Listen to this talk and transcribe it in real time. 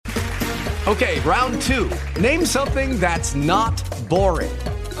Okay, round two. Name something that's not boring.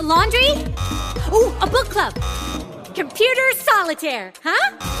 A laundry? Ooh, a book club. Computer solitaire,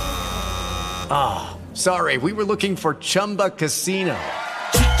 huh? Ah, sorry, we were looking for Chumba Casino.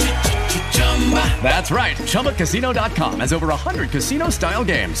 That's right, ChumbaCasino.com has over 100 casino-style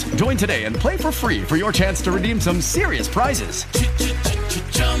games. Join today and play for free for your chance to redeem some serious prizes.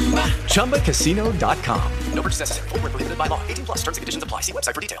 ChumbaCasino.com. No purchase necessary. Void where prohibited by law. 18 plus. Terms and conditions apply. See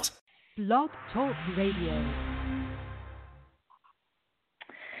website for details. Blog Talk Radio.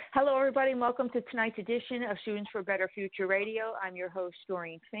 Hello, everybody, and welcome to tonight's edition of Students for a Better Future Radio. I'm your host,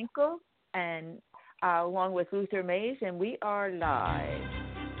 Doreen Finkel, and along with Luther Mays, and we are live.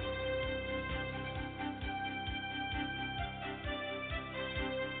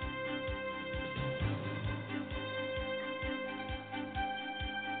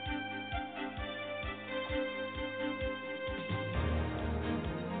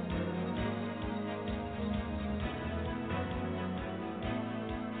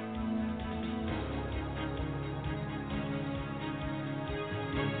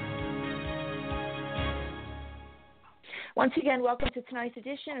 Once again, welcome to tonight's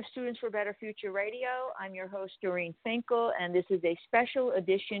edition of Students for a Better Future Radio. I'm your host, Doreen Finkel, and this is a special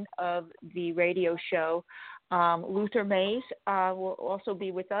edition of the radio show. Luther Mays will also be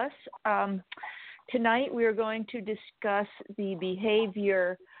with us. Tonight, we are going to discuss the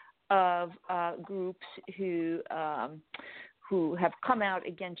behavior of groups who have come out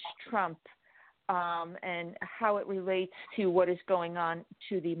against Trump and how it relates to what is going on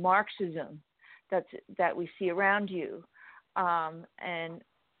to the Marxism that we see around you. And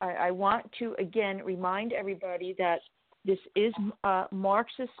I want to, again, remind everybody that this is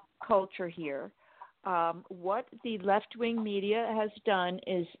Marxist culture here. What the left-wing media has done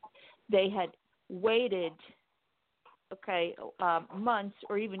is they had waited, months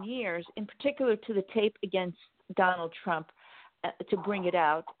or even years, in particular to the tape against Donald Trump, to bring it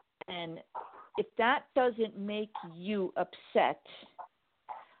out. And if that doesn't make you upset,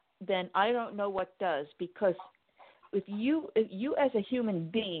 then I don't know what does, because if you as a human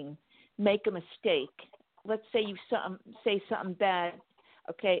being make a mistake, let's say you say something bad,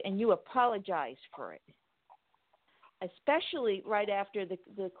 and you apologize for it, especially right after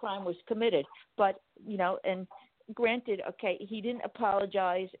the crime was committed. But, and granted, he didn't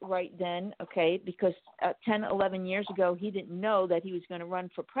apologize right then, because 10, 11 years ago, he didn't know that he was going to run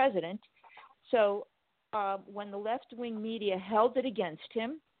for president. So when the left-wing media held it against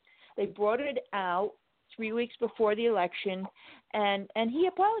him, they brought it out 3 weeks before the election, and he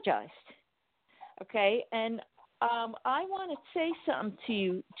apologized. And I want to say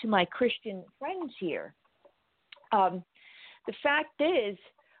something to my Christian friends here. The fact is,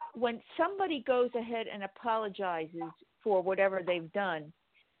 when somebody goes ahead and apologizes for whatever they've done,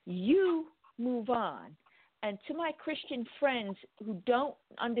 you move on. And to my Christian friends who don't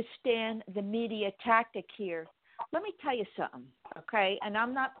understand the media tactic here, let me tell you something, and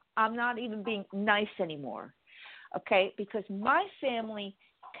I'm not even being nice anymore, because my family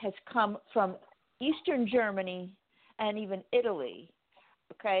has come from Eastern Germany and even Italy,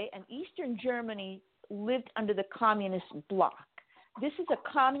 and Eastern Germany lived under the communist bloc. This is a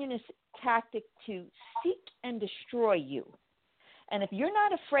communist tactic to seek and destroy you. And if you're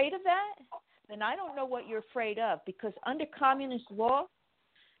not afraid of that, then I don't know what you're afraid of, because under communist law,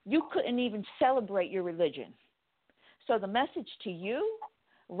 you couldn't even celebrate your religion. So the message to you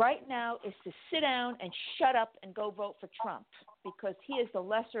right now is to sit down and shut up and go vote for Trump, because he is the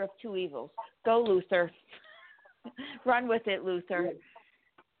lesser of two evils. Go, Luther. Run with it, Luther.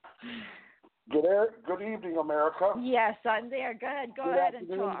 Good evening, America. Yes, I'm there. Go ahead. Go ahead and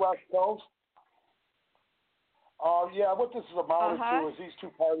talk. West Coast. What this is amounted to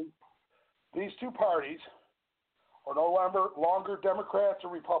is these two parties are no longer Democrats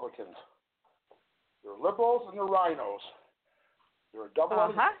or Republicans. They're liberals and they're rhinos. They're a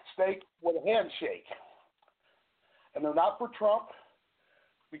double-headed steak with a handshake. And they're not for Trump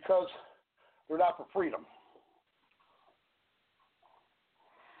because they're not for freedom.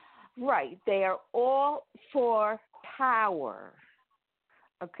 Right. They are all for power.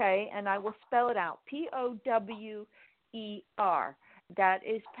 And I will spell it out. Power. That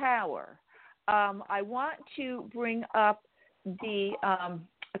is power. I want to bring up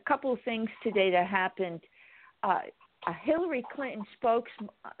a couple of things today that happened. A Hillary Clinton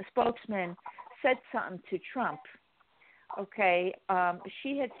spokesman said something to Trump.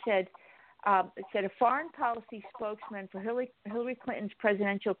 She had said a foreign policy spokesman for Hillary Clinton's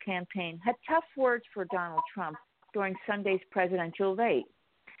presidential campaign had tough words for Donald Trump during Sunday's presidential debate.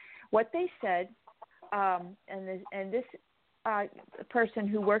 What they said, and this person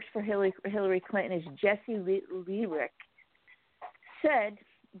who works for Hillary Clinton is Jesse Lyric, said,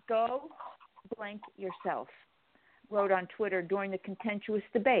 "Go blank yourself," wrote on Twitter during the contentious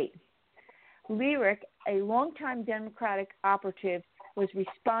debate. Lyric, a longtime Democratic operative, was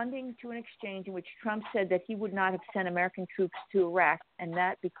responding to an exchange in which Trump said that he would not have sent American troops to Iraq, and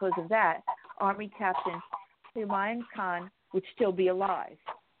that because of that, Army Captain Humayun Khan would still be alive.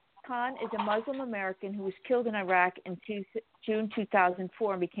 Khan is a Muslim American who was killed in Iraq in June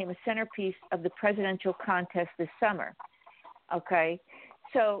 2004 and became a centerpiece of the presidential contest this summer. Okay,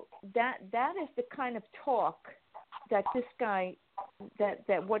 so that is the kind of talk that this guy,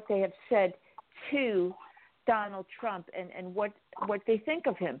 that what they have said to Donald Trump and what they think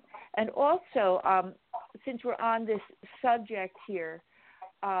of him. And also, since we're on this subject here,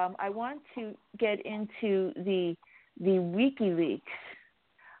 I want to get into the WikiLeaks.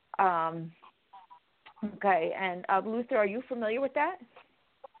 Okay, and Luther, are you familiar with that?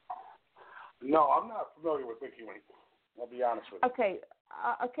 No, I'm not familiar with WikiLeaks. I'll be honest with you.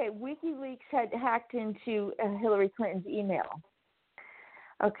 Okay. WikiLeaks had hacked into Hillary Clinton's email.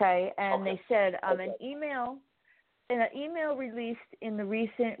 Okay, and they said an email released in the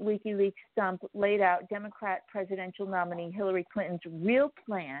recent WikiLeaks dump laid out Democrat presidential nominee Hillary Clinton's real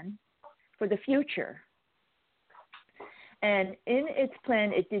plan for the future. And in its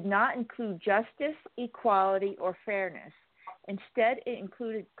plan, it did not include justice, equality, or fairness. Instead, it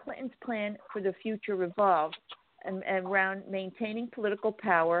included Clinton's plan for the future revolved around maintaining political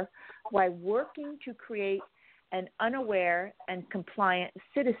power while working to create an unaware and compliant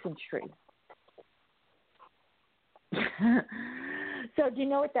citizenry. So do you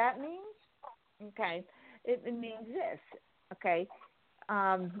know what that means? Okay. It means this. Okay.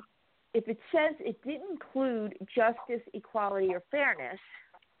 If it says it didn't include justice, equality, or fairness,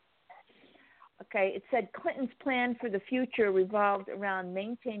 okay, it said Clinton's plan for the future revolved around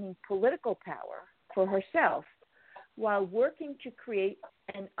maintaining political power for herself while working to create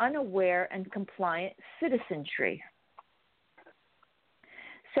an unaware and compliant citizenry.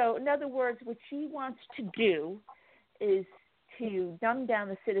 So, in other words, what she wants to do is to dumb down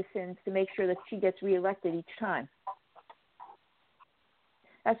the citizens to make sure that she gets reelected each time.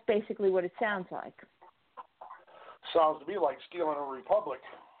 That's basically what it sounds like. Sounds to me like stealing a republic.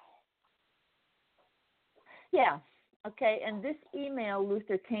 Yeah. Okay. And this email,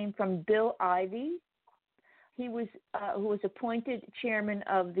 Luther, came from Bill Ivey. He was who was appointed chairman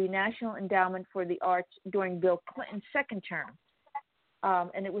of the National Endowment for the Arts during Bill Clinton's second term.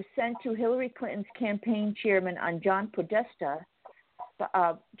 And it was sent to Hillary Clinton's campaign chairman on John Podesta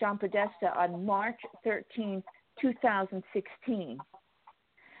on March 13, 2016.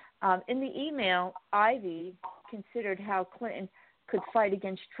 In the email, Ivey considered how Clinton could fight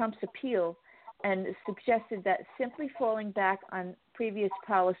against Trump's appeal and suggested that simply falling back on previous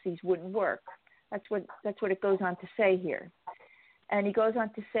policies wouldn't work. That's what it goes on to say here. And he goes on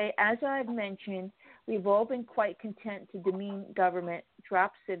to say, as I've mentioned, we've all been quite content to demean government,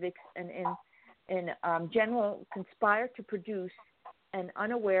 drop civics, and in general conspire to produce an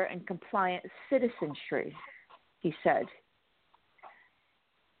unaware and compliant citizenry, he said.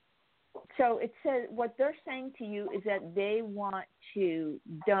 So it says what they're saying to you is that they want to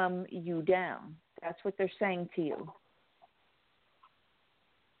dumb you down. That's what they're saying to you.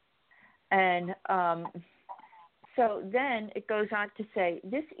 And so then it goes on to say,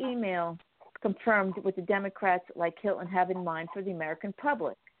 this email confirmed what the Democrats like Hilton have in mind for the American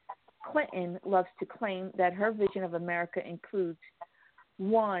public. Clinton loves to claim that her vision of America includes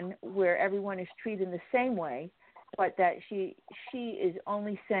one where everyone is treated in the same way, but that she is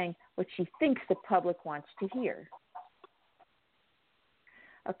only saying what she thinks the public wants to hear.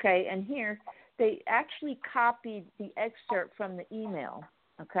 Okay, and here they actually copied the excerpt from the email,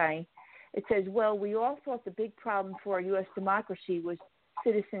 okay? It says, well, we all thought the big problem for our U.S. democracy was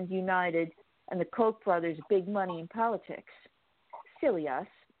Citizens United and the Koch brothers' big money in politics. Silly us.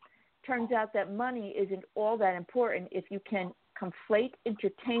 Turns out that money isn't all that important if you can conflate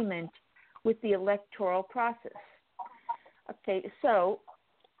entertainment with the electoral process. Okay, so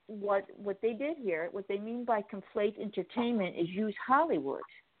what they did here, what they mean by conflate entertainment is use Hollywood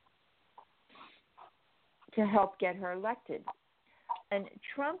to help get her elected. And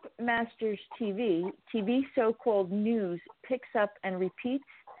Trump masters TV so-called news picks up and repeats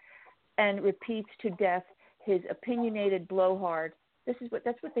to death his opinionated blowhard. That's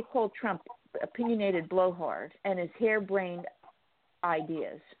what they call Trump, opinionated blowhard, and his harebrained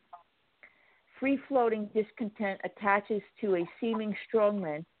ideas. Free-floating discontent attaches to a seeming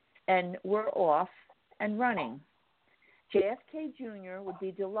strongman, and we're off and running. JFK Jr. would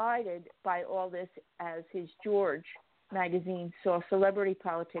be delighted by all this as his George magazine saw celebrity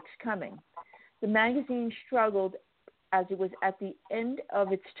politics coming. The magazine struggled as it was at the end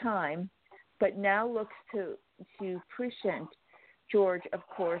of its time, but now looks to present. George, of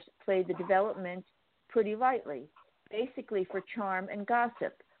course, played the development pretty lightly, basically for charm and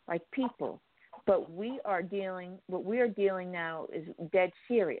gossip, like people. But what we are dealing now is dead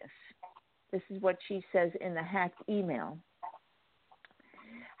serious. This is what she says in the hacked email.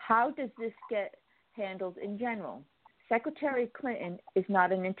 How does this get handled in general? Secretary Clinton is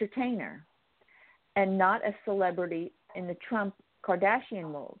not an entertainer and not a celebrity in the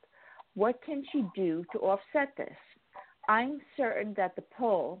Trump-Kardashian mold. What can she do to offset this? I'm certain that the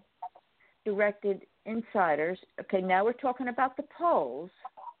poll directed insiders, okay, now we're talking about the polls,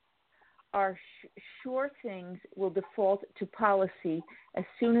 are sure things will default to policy as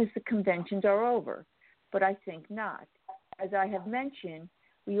soon as the conventions are over. But I think not. As I have mentioned,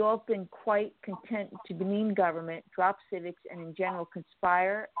 we all have been quite content to demean government, drop civics, and in general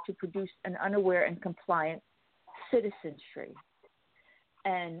conspire to produce an unaware and compliant citizenry.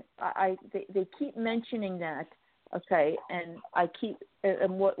 And they keep mentioning that, okay, and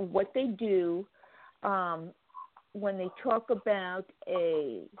what they do when they talk about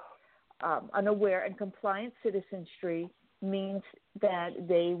a unaware and compliant citizenry means that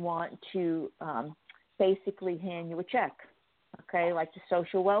they want to basically hand you a check, okay, like the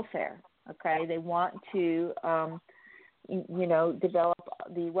social welfare, okay. They want to, develop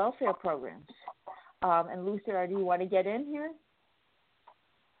the welfare programs. And Luther, do you want to get in here?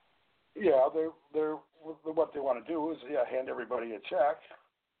 Yeah, they're what they want to do is hand everybody a check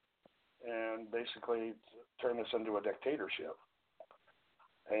and basically turn this into a dictatorship.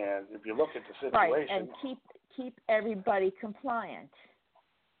 And if you look at the situation, right, and keep everybody compliant.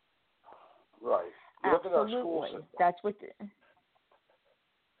 Right. You look at our school system. That's what.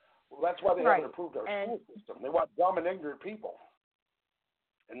 Well, that's why they haven't approved our school system. They want dumb and ignorant people,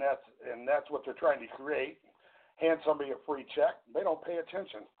 and that's what they're trying to create. Hand somebody a free check. They don't pay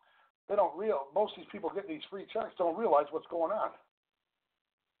attention. They don't most of these people getting these free checks don't realize what's going on.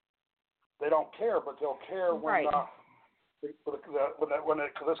 They don't care, but they'll care when when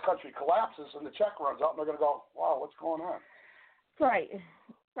this country collapses and the check runs out, and they're going to go, "Wow, what's going on?"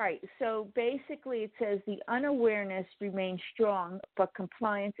 Right. So basically, it says the unawareness remains strong, but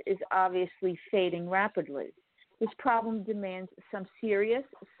compliance is obviously fading rapidly. This problem demands some serious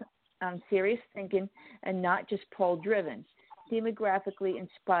thinking and not just poll-driven, demographically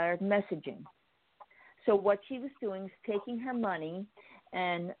inspired messaging. So what she was doing is taking her money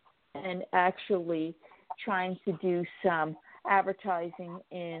and actually trying to do some advertising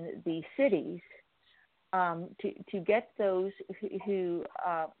in the cities to get those who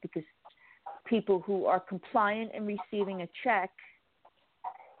because people who are compliant in receiving a check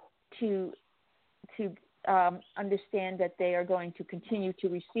to understand that they are going to continue to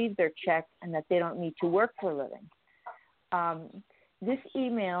receive their check and that they don't need to work for a living. This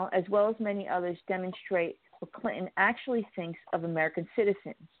email, as well as many others, demonstrate what Clinton actually thinks of American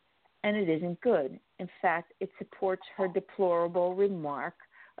citizens, and it isn't good. In fact, it supports her deplorable remark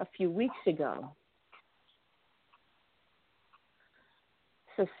a few weeks ago.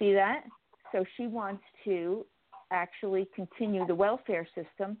 So see that? So she wants to actually continue the welfare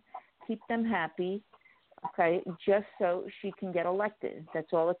system, keep them happy, okay, just so she can get elected.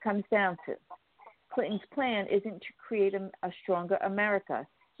 That's all it comes down to. Clinton's plan isn't to create a stronger America.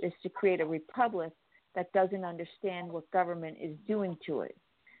 It's to create a republic that doesn't understand what government is doing to it.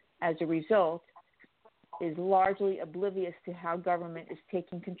 As a result, is largely oblivious to how government is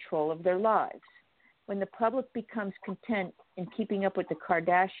taking control of their lives. When the public becomes content in keeping up with the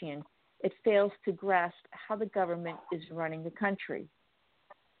Kardashians, it fails to grasp how the government is running the country.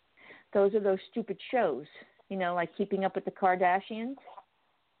 Those are those stupid shows, like Keeping Up with the Kardashians,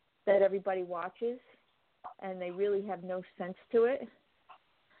 that everybody watches, and they really have no sense to it.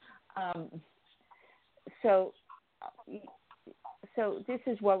 So this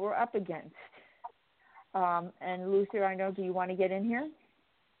is what we're up against. And Luther, I know, do you want to get in here?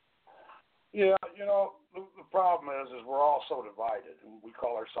 Yeah, the problem is we're all so divided, and we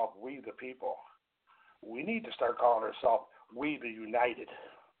call ourselves we the people. We need to start calling ourselves we the united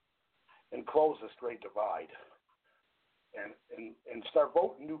and close this great divide and start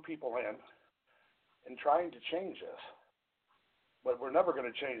voting new people in and trying to change this. But we're never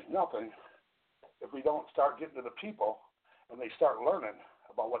going to change nothing if we don't start getting to the people and they start learning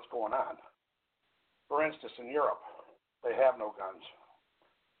about what's going on. For instance, in Europe, they have no guns.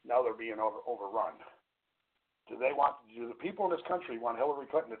 Now they're being overrun. Do the people in this country want Hillary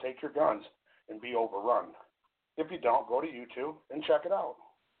Clinton to take your guns and be overrun? If you don't, go to YouTube and check it out.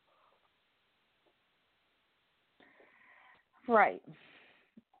 Right.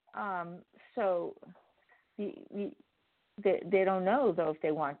 So they don't know, though, if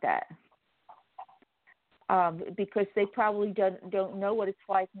they want that. Because they probably don't know what it's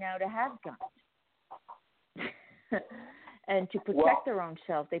like now to have guns. And to protect their own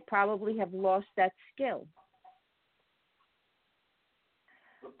self. They probably have lost that skill.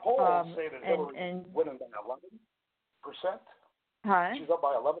 The polls say that Hillary's winning by 11%. Huh? She's up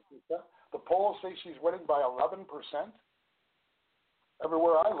by 11%. The polls say she's winning by 11%.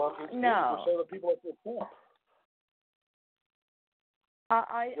 Everywhere I look, it's 80% of the people at the Trump.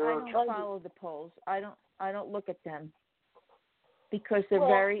 I don't follow the polls. I don't look at them because they're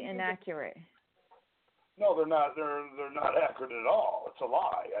very inaccurate. No, they're not. They're not accurate at all. It's a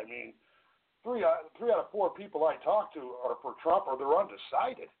lie. I mean, three out of four people I talk to are for Trump or they're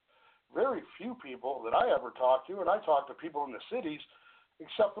undecided. Very few people that I ever talk to, and I talk to people in the cities,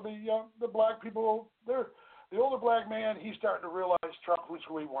 except for the black people. The older black man, he's starting to realize Trump is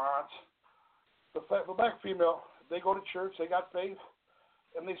who he wants. The black female, they go to church, they got faith,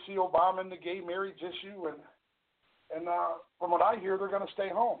 and they see Obama and the gay marriage issue, and from what I hear, they're going to stay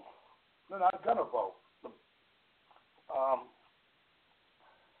home. They're not going to vote.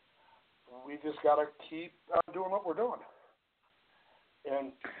 We just got to keep doing what we're doing.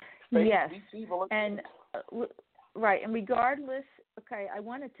 And yes, beats evil. And right, and regardless, okay, I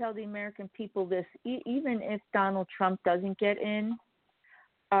want to tell the American people this: even if Donald Trump doesn't get in,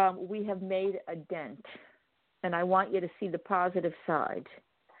 we have made a dent, and I want you to see the positive side,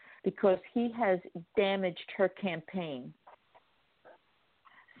 because he has damaged her campaign.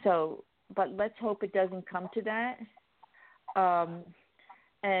 So, but let's hope it doesn't come to that.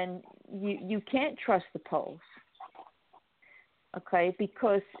 And you can't trust the polls, okay?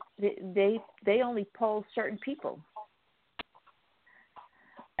 Because they only poll certain people.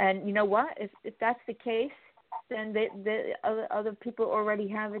 And you know what? If that's the case, then the other people already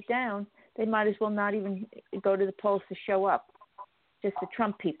have it down. They might as well not even go to the polls to show up. Just the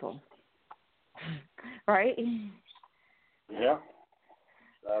Trump people, right? Yeah.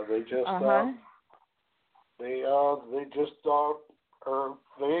 They just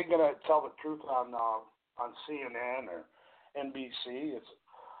they ain't gonna tell the truth on CNN or NBC.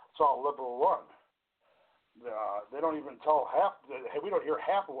 It's all liberal run. They don't even tell half. We don't hear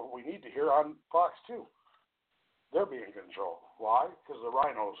half of what we need to hear on Fox 2. They're being controlled. Why? Because the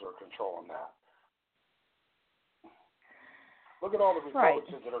rhinos are controlling that. Look at all the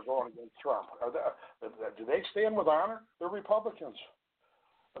Republicans that are going against Trump. Do they stand with honor? They're Republicans.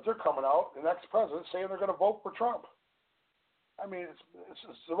 But they're coming out, the next president, saying they're going to vote for Trump. I mean, it's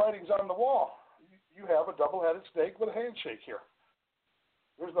the writing's on the wall. You have a double-headed snake with a handshake here.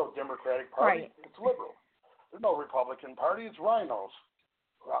 There's no Democratic Party. Right. It's liberal. There's no Republican Party. It's rhinos.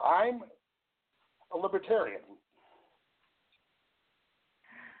 I'm a libertarian.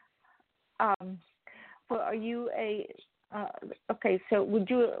 Well, are you okay, so would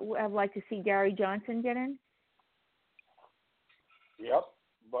you have liked to see Gary Johnson get in? Yep,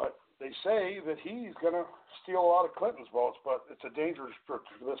 but they say that he's going to steal a lot of Clinton's votes, but it's a danger for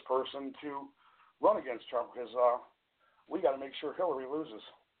this person to run against Trump because we got to make sure Hillary loses.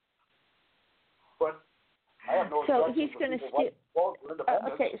 But I have no so he's going to steal.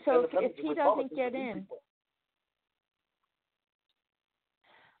 Okay, so if he doesn't get in.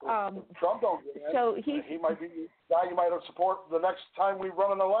 Trump don't get in. So he might be the guy you might support the next time we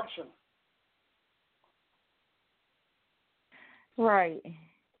run an election. Right.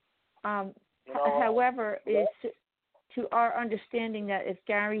 However, is to our understanding that if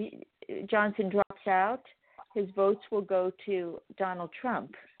Gary Johnson drops out, his votes will go to Donald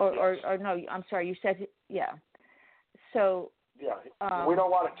Trump. Or no, I'm sorry, you said, yeah. So. Yeah, we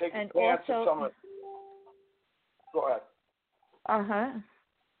don't want to take a chance at some of. Go ahead.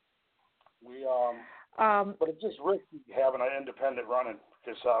 But it's just risky having an independent running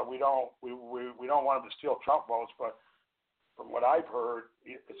because we don't want him to steal Trump votes, but from what I've heard,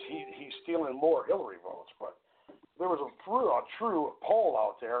 he's stealing more Hillary votes. But there was a true poll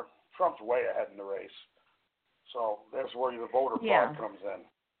out there. Trump's way ahead in the race, so that's where the voter fraud comes in.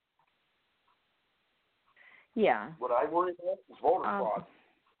 Yeah. What I worry about is voter fraud.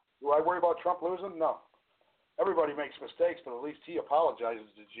 Do I worry about Trump losing? No. Everybody makes mistakes, but at least he apologizes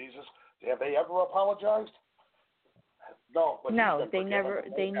to Jesus. Have they ever apologized? No. But no, they never.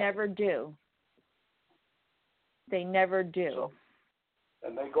 They never do. They never do. So,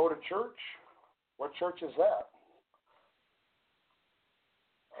 and they go to church. What church is that?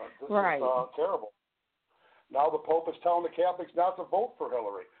 This is terrible. Now the Pope is telling the Catholics not to vote for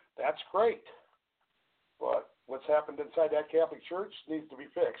Hillary. That's great. But what's happened inside that Catholic church needs to be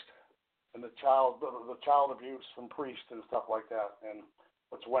fixed. and the child abuse from priests and stuff like that, and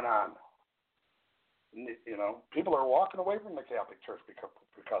what's went on. You know, people are walking away from the Catholic Church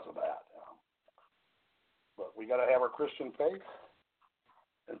because of that. You know. But we got to have our Christian faith,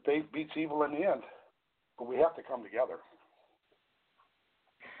 and faith beats evil in the end. But we have to come together.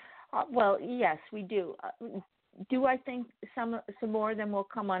 Well, yes, we do. Do I think some more of them will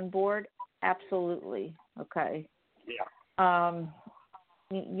come on board? Absolutely. Okay. Yeah.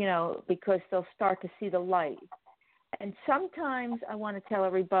 You know, because they'll start to see the light. And sometimes I want to tell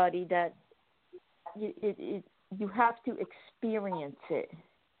everybody that you have to experience it,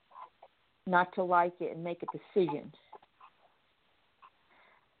 not to like it and make a decision.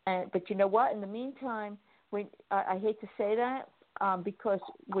 But you know what? In the meantime, when I hate to say that, because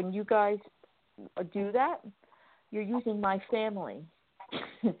when you guys do that, you're using my family.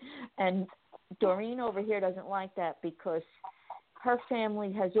 And Doreen over here doesn't like that because her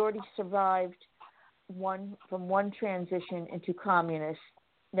family has already survived from one transition into communist,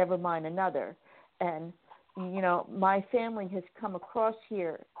 never mind another. And, you know, my family has come across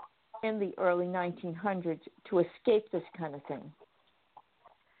here in the early 1900s to escape this kind of thing.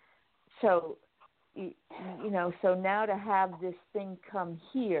 So, you know, so now to have this thing come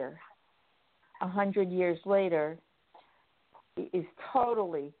here 100 years later is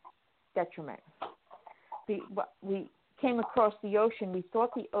totally detriment. We came across the ocean. We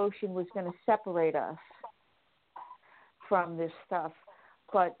thought the ocean was going to separate us from this stuff.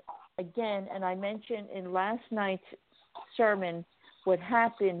 But again, and I mentioned in last night's sermon, what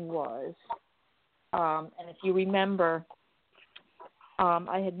happened was, and if you remember,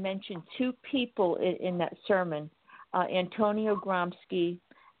 I had mentioned two people in that sermon, Antonio Gramsci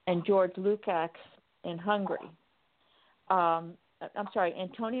and George Lukács in Hungary.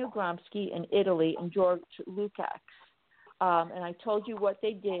 Antonio Gramsci in Italy and George Lukács. And I told you what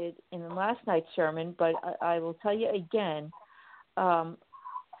they did in the last night's sermon, but I will tell you again,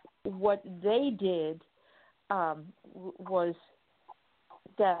 what they did was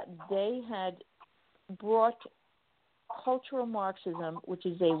that they had brought cultural Marxism, which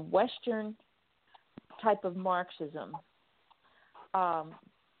is a Western type of Marxism,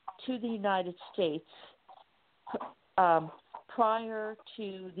 to the United States prior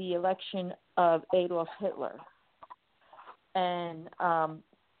to the election of Adolf Hitler. And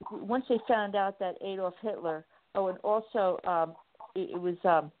once they found out that Adolf Hitler, and also it was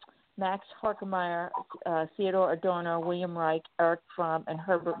Max Horkheimer, Theodor Adorno, William Reich, Erich Fromm, and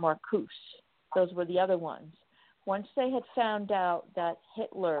Herbert Marcuse. Those were the other ones. Once they had found out that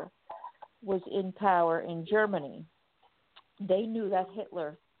Hitler was in power in Germany, they knew that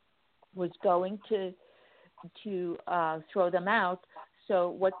Hitler was going to throw them out. So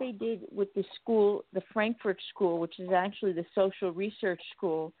what they did with the school, the Frankfurt School, which is actually the social research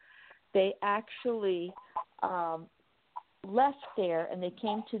school, they actually left there and they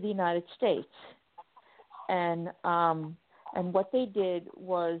came to the United States. And what they did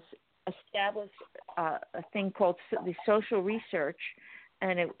was establish a thing called the social research,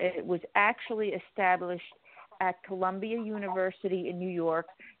 and it was actually established at Columbia University in New York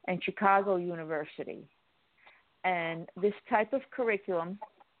and Chicago University. And this type of curriculum,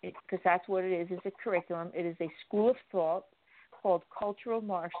 because that's what it is a curriculum, it is a school of thought called cultural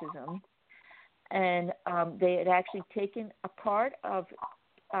Marxism. And they had actually taken a part of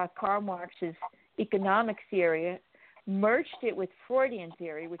Karl Marx's economic theory, merged it with Freudian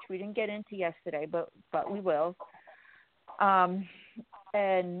theory, which we didn't get into yesterday, but we will.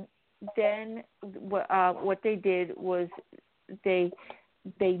 And then what they did was they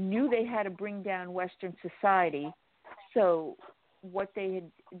knew they had to bring down Western society. So what they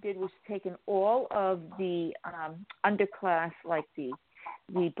did was taken all of the underclass, like the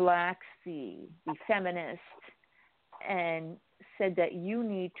blacks, the feminists, and said that you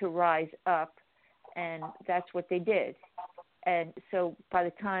need to rise up, and that's what they did. And so by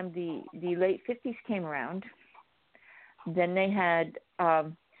the time the late 50s came around, then they had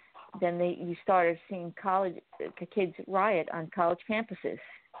you started seeing college kids riot on college campuses.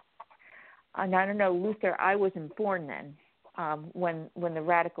 And I don't know, Luther, I wasn't born then when the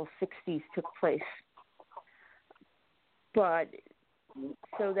radical 60s took place. But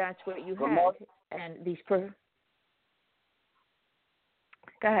so that's what you had, and these. Go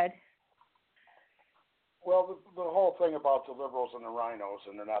ahead. Well, the whole thing about the liberals and the rhinos,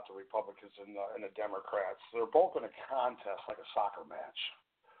 and they're not the Republicans and the Democrats. They're both in a contest like a soccer match.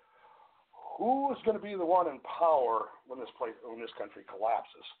 Who is going to be the one in power when this country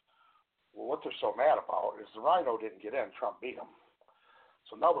collapses? Well, what they're so mad about is the rhino didn't get in. Trump beat him.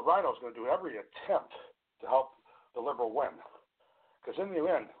 So now the rhino is going to do every attempt to help the liberal win. Because in the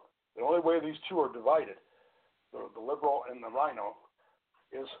end, The only way these two are divided, the liberal and the rhino,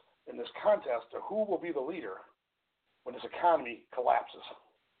 is in this contest of who will be the leader when this economy collapses.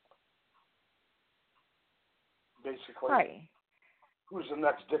 Basically, Right. Who's the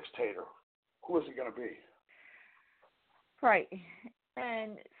next dictator? Who is it going to be? Right.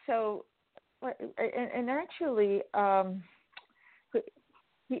 And so, and actually, did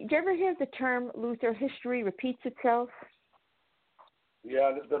you ever hear the term Luther history repeats itself?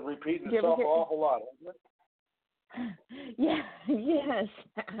 Yeah, it's been repeating itself an awful lot, hasn't it? Yeah, yes.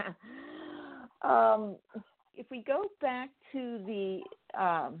 If we go back to the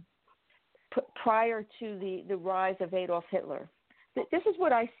prior to the rise of Adolf Hitler, this is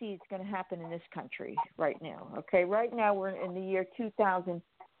what I see is going to happen in this country right now. Okay, right now we're in the year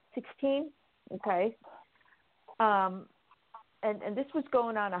 2016. Okay, and this was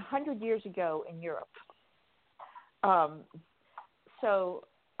going on 100 years ago in Europe.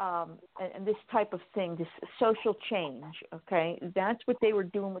 And this type of thing, this social change, okay, that's what they were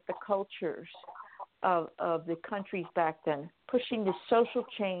doing with the cultures of the countries back then, pushing the social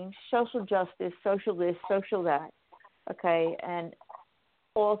change, social justice, social this, social that, okay, and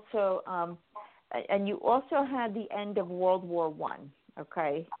also, and you also had the end of World War One,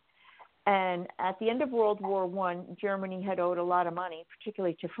 okay, and at the end of World War One, Germany had owed a lot of money,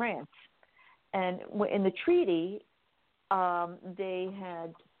 particularly to France, and in the treaty, they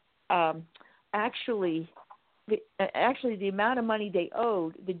had actually the amount of money they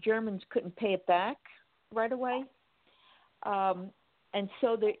owed, the Germans couldn't pay it back right away, and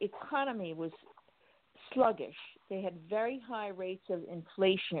so the economy was sluggish. They had very high rates of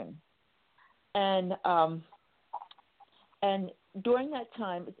inflation, and during that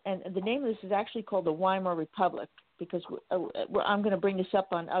time, and the name of this is actually called the Weimar Republic, because I'm going to bring this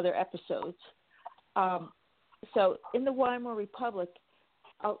up on other episodes. So in the Weimar Republic,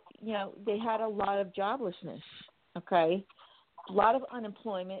 they had a lot of joblessness, okay? A lot of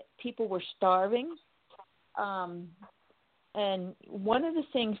unemployment. People were starving. And one of the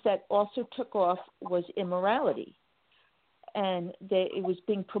things that also took off was immorality. And it was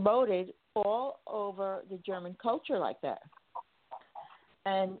being promoted all over the German culture like that.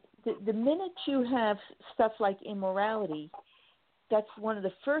 And the minute you have stuff like immorality, that's one of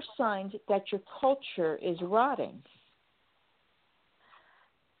the first signs that your culture is rotting.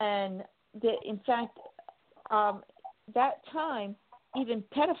 And in fact, that time, even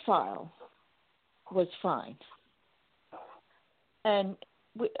pedophile was fine. And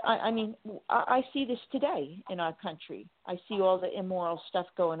I see this today in our country. I see all the immoral stuff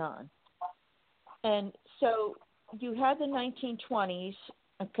going on. And so you had the 1920s.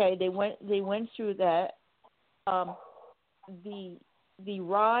 Okay, they went through that. The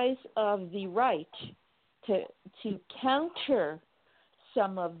rise of the right to counter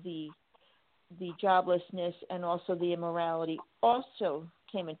some of the joblessness and also the immorality also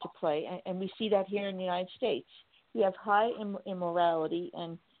came into play, and we see that here in the United States. We have high immorality,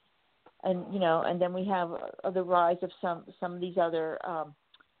 and then we have the rise of some of these other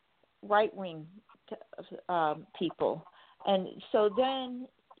right wing people, and so then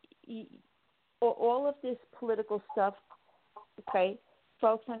all of this political stuff. Okay,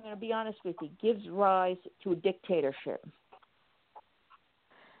 folks, I'm going to be honest with you, gives rise to a dictatorship.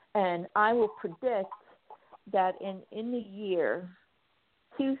 And I will predict that in the year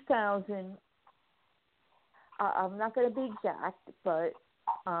 2000, I'm not going to be exact, but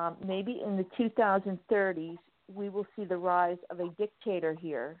maybe in the 2030s, we will see the rise of a dictator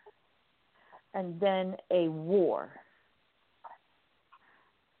here and then a war.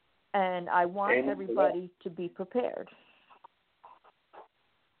 And I want everybody to be prepared.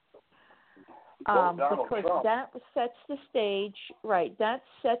 Because that sets the stage, right? That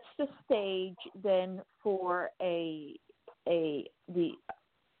sets the stage then for the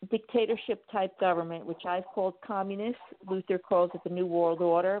dictatorship type government, which I've called communist. Luther calls it the New World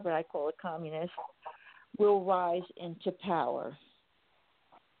Order, but I call it communist. Will rise into power,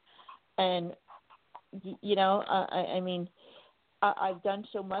 and I've done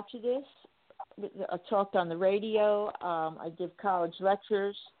so much of this. I talked on the radio. I give college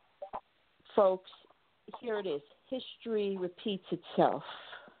lectures. Folks, here it is. History repeats itself.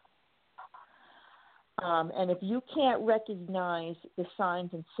 And if you can't recognize the signs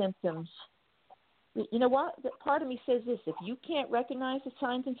and symptoms, you know what? Part of me says this: if you can't recognize the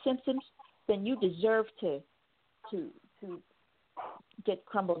signs and symptoms, then you deserve to get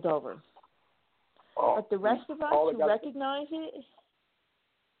crumbled over. But the rest of us who recognize it,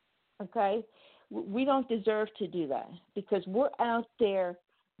 okay, we don't deserve to do that because we're out there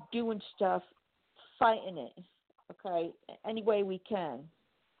doing stuff, fighting it, okay, any way we can.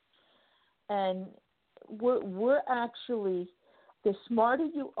 And we're actually, the smarter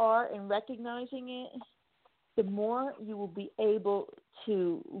you are in recognizing it, the more you will be able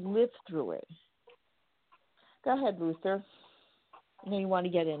to live through it. Go ahead, Luther. I know you want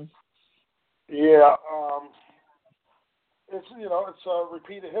to get in. Yeah, it's a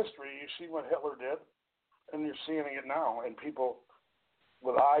repeat of history. You see what Hitler did, and you're seeing it now. And people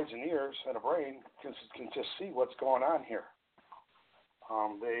with eyes and ears and a brain can just see what's going on here.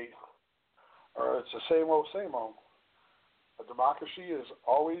 It's the same old, same old. A democracy is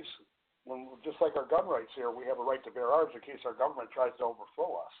always, just like our gun rights here, we have a right to bear arms in case our government tries to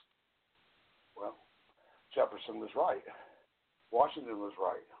overthrow us. Well, Jefferson was right. Washington was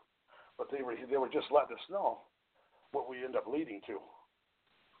right. But they were just letting us know what we end up leading to.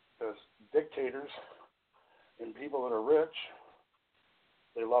 Because dictators and people that are rich,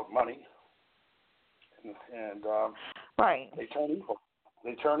 they love money. And right. They turn evil.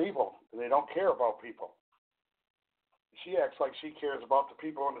 They turn evil, and they don't care about people. She acts like she cares about the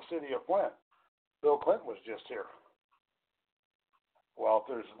people in the city of Flint. Bill Clinton was just here. Well, if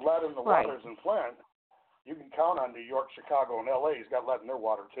there's lead in the waters in Flint, you can count on New York, Chicago, and L.A. has got lead in their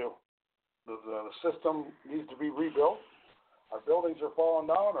water, too. The system needs to be rebuilt. Our buildings are falling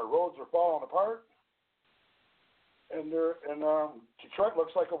down. Our roads are falling apart. And Detroit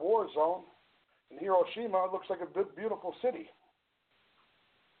looks like a war zone. And Hiroshima looks like a beautiful city.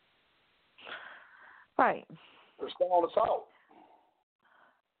 Right. They're selling us out.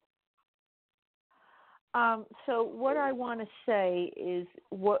 So what I want to say is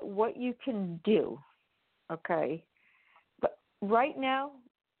what you can do, okay? But right now,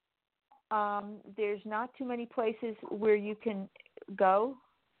 there's not too many places where you can go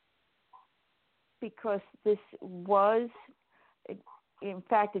because this was, in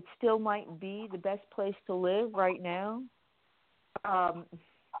fact, it still might be the best place to live right now.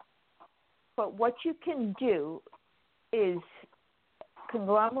 But what you can do is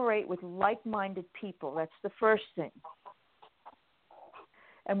conglomerate with like-minded people. That's the first thing.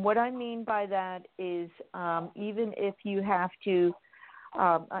 And what I mean by that is even if you have to,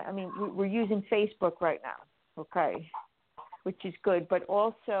 we're using Facebook right now, okay, which is good, but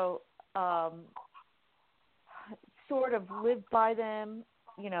also sort of live by them,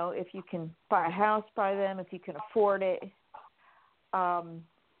 if you can buy a house by them, if you can afford it.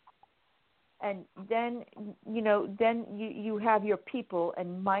 And then, you have your people,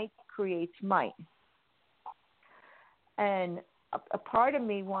 and might creates might. And a part of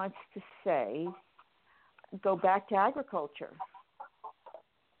me wants to say, go back to agriculture.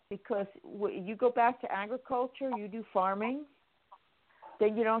 Because you go back to agriculture, you do farming,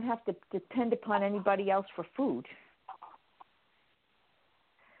 then you don't have to depend upon anybody else for food.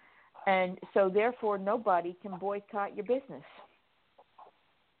 And so, therefore, nobody can boycott your business.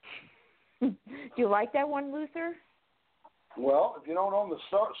 Do you like that one, Luther? Well, if you don't own the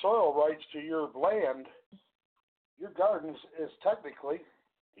soil rights to your land, your garden is technically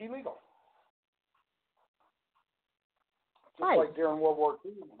illegal. Just right. Like during World War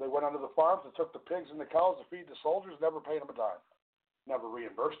II, they went onto the farms and took the pigs and the cows to feed the soldiers, never paid them a dime, never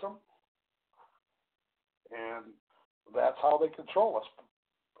reimbursed them. And that's how they control us.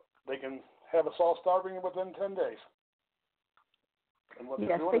 They can have us all starving within 10 days. And what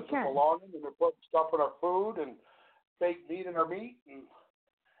they're doing is they're belonging, and they're putting stuff in our food and fake meat in our meat, and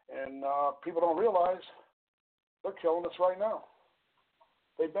people don't realize they're killing us right now.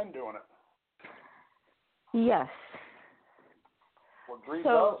 They've been doing it. Yes. What greed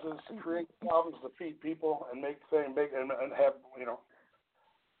does is create problems to feed people and make things big and have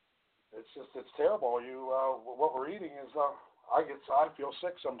it's terrible. What we're eating is I feel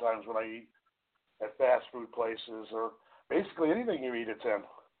sick sometimes when I eat at fast food places or. Basically, anything you eat, it's in.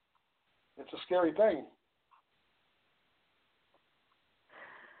 It's a scary thing.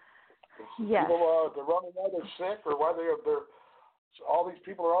 Yes. People, they're running why they're sick, or why they're all these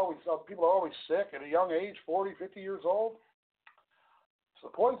people are always sick at a young age, 40, 50 years old. It's the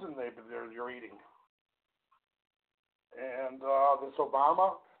poison you're eating. And this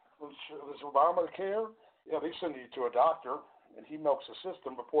Obamacare, they send you to a doctor, and he milks the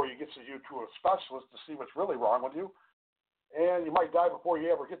system before he gets you to a specialist to see what's really wrong with you. And you might die before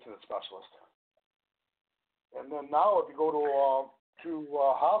you ever get to the specialist. And then now, if you go to a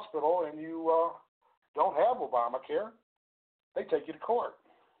hospital and you don't have Obamacare, they take you to court.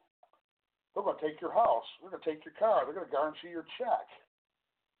 They're going to take your house. They're going to take your car. They're going to guarantee your check.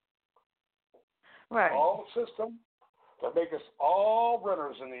 Right. All the system that make us all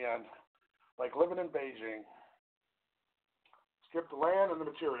renters in the end, like living in Beijing. Skip the land and the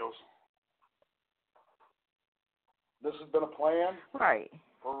materials. This has been a plan. Right.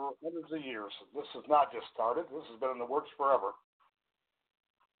 for hundreds of years. This has not just started. This has been in the works forever.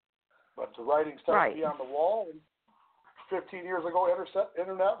 But the writing started to be on the wall. And 15 years ago,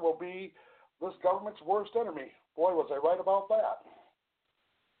 internet will be this government's worst enemy. Boy, was I right about that.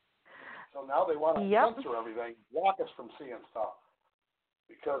 So now they want to censor everything, block us from seeing stuff.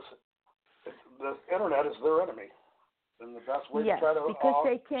 Because the internet is their enemy. And the best way to try to because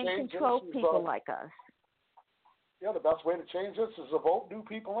they can't control people like us. Yeah, the best way to change this is to vote new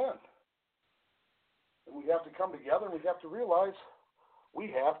people in. And we have to come together and we have to realize we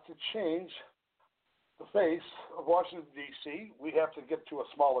have to change the face of Washington, D.C. We have to get to a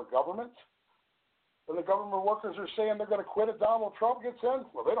smaller government. And the government workers are saying they're going to quit if Donald Trump gets in.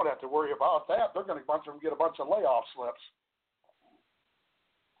 Well, they don't have to worry about that. They're going to get a bunch of layoff slips.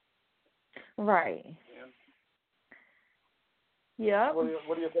 Right. Yeah. What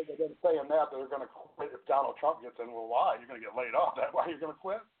do you think they're going to say in that? They're going to quit if Donald Trump gets in. Well, why? You're going to get laid off. That's why you're going to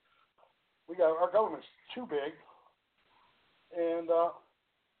quit? Our government's too big, and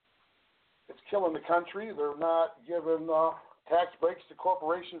it's killing the country. They're not giving tax breaks to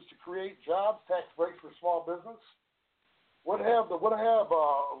corporations to create jobs, tax breaks for small business. What have the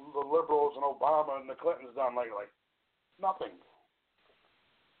liberals and Obama and the Clintons done lately? Nothing.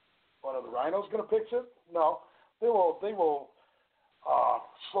 But are the rhinos going to fix it? No. They will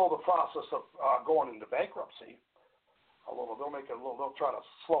slow the process of going into bankruptcy a little. They'll try to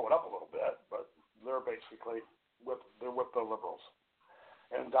slow it up a little bit, but they're basically with the liberals.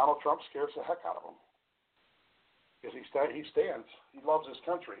 And Donald Trump scares the heck out of them because he stands. He loves his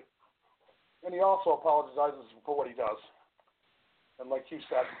country, and he also apologizes for what he does. And like you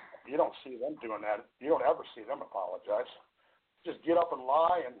said, you don't see them doing that. You don't ever see them apologize. Just get up and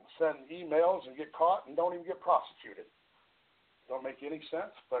lie and send emails and get caught and don't even get prosecuted. Don't make any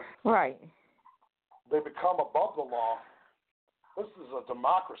sense, but they become above the law. This is a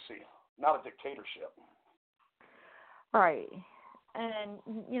democracy, not a dictatorship. Right. And,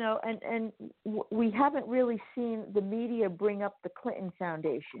 and we haven't really seen the media bring up the Clinton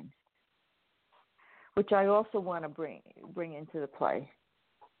Foundation, which I also want to bring into the play.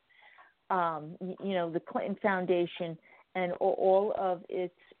 The Clinton Foundation and all of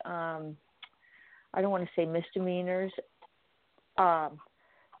its, I don't want to say misdemeanors,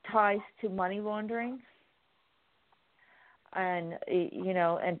 ties to money laundering, and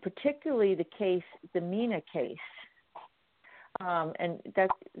and particularly the MENA case, and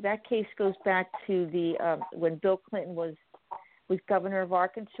that case goes back to the when Bill Clinton was governor of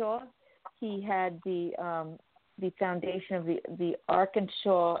Arkansas. He had the foundation of the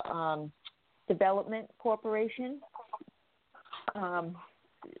Arkansas Development Corporation,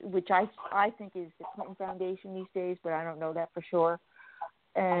 which I think is the Clinton Foundation these days, but I don't know that for sure.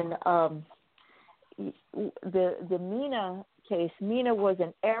 And the MENA case, MENA was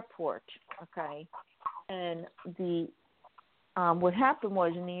an airport, okay, and the what happened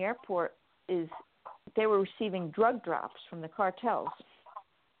was in the airport is they were receiving drug drops from the cartels,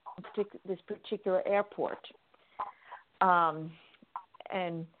 this particular airport,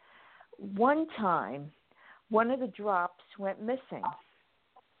 and one time one of the drops went missing.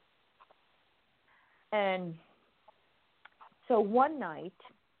 And so one night,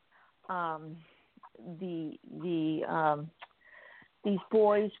 these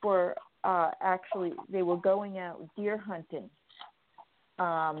boys were they were going out deer hunting,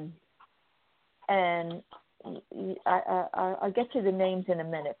 and I'll get to the names in a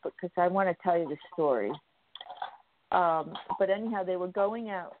minute because I want to tell you the story. But anyhow, they were going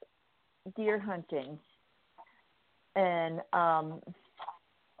out deer hunting, and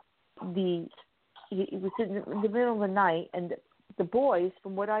it was in the middle of the night, and the boys,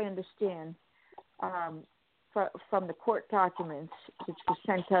 from what I understand, from the court documents, which was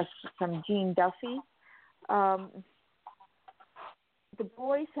sent us from Gene Duffy, the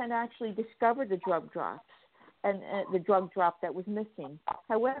boys had actually discovered the drug drops and the drug drop that was missing.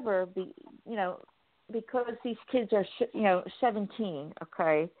 However, because these kids are 17,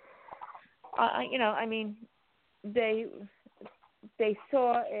 okay, they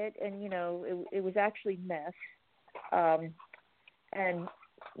saw it, and it was actually meth, and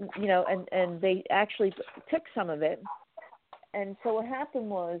they actually took some of it. And so what happened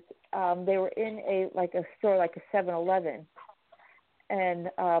was they were in a store like a 7-Eleven, and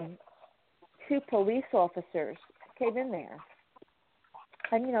two police officers came in there,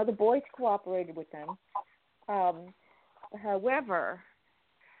 and the boys cooperated with them. However,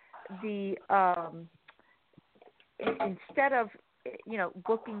 instead of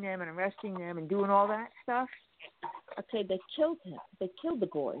booking them and arresting them and doing all that stuff, okay, they killed him. They killed the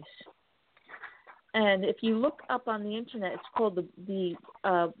boys. And if you look up on the internet, it's called the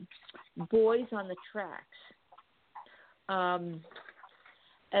Boys on the Tracks. And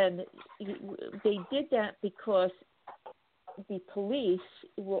they did that because the police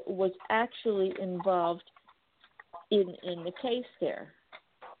was actually involved in the case there.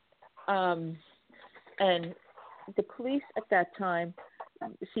 And the police at that time,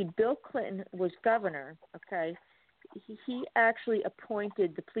 see, Bill Clinton was governor, okay? He actually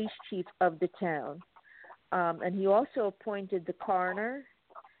appointed the police chief of the town. And he also appointed the coroner.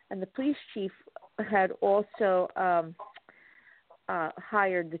 And the police chief had also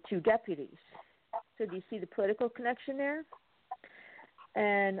hired the two deputies. So do you see the political connection there?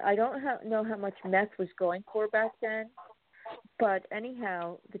 And I don't know how much meth was going for back then. But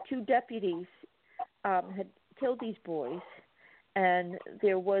anyhow, the two deputies had killed these boys. And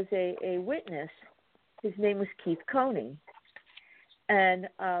there was a witness. His name was Keith Coney. And,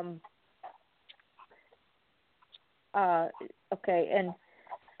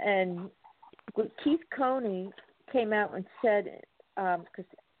 and Keith Coney came out and said,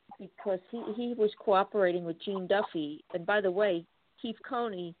 because he was cooperating with Gene Duffy. And by the way, Keith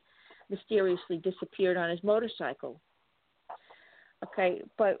Coney mysteriously disappeared on his motorcycle. Okay,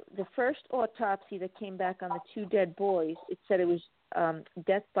 but the first autopsy that came back on the two dead boys, it said it was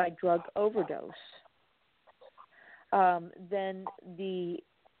death by drug overdose. Then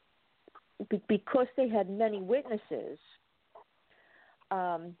because they had many witnesses,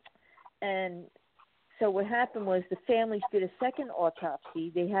 and so what happened was the families did a second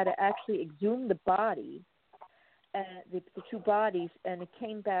autopsy. They had to actually exhume the body, the two bodies, and it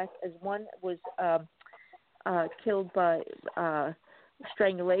came back as one was killed by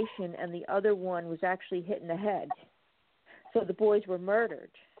strangulation, and the other one was actually hit in the head. So the boys were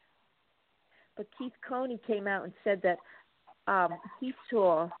murdered. But Keith Coney came out and said that he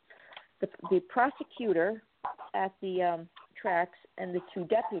saw the prosecutor at the tracks and the two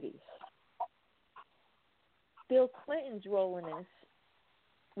deputies. Bill Clinton's role in this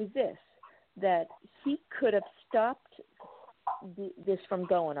was this, that he could have stopped this from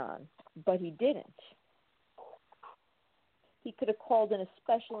going on, but he didn't. He could have called in a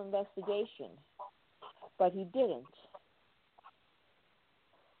special investigation, but he didn't.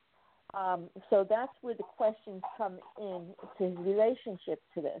 So that's where the questions come in to his relationship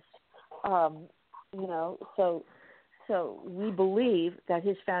to this. So we believe that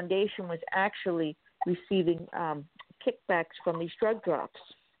his foundation was actually receiving kickbacks from these drug drops.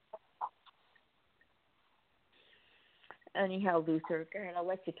 Anyhow, Luther, go ahead, I'll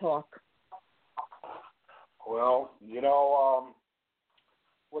let you talk. Well,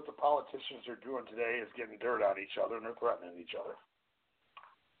 what the politicians are doing today is getting dirt on each other, and they're threatening each other.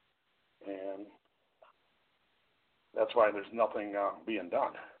 And that's why there's nothing being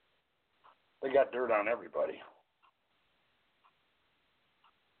done. They got dirt on everybody.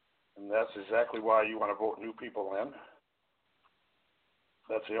 And that's exactly why you want to vote new people in.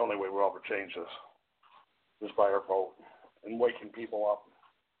 That's the only way we'll ever change this, just by our vote and waking people up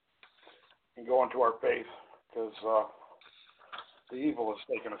and going to our faith, because the evil is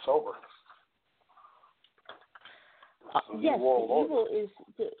taking us over. Yes, the evil is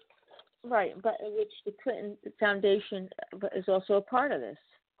right, but which the Clinton Foundation is also a part of this.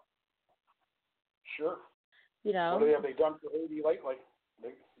 Sure. What have they done for Haiti lately?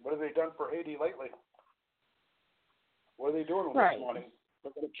 What have they done for Haiti lately? What are they doing with this money?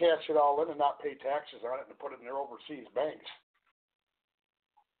 They're going to cash it all in and not pay taxes on it and put it in their overseas banks.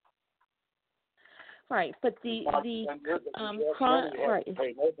 Right, but the right.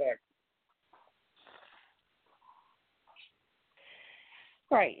 Pay no tax.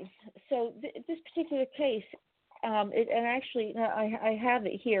 Right. So this particular case, and actually, I have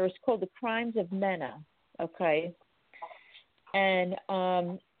it here. It's called the Crimes of Mena. Okay, and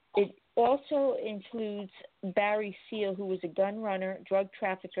it also includes Barry Seal, who was a gun runner, drug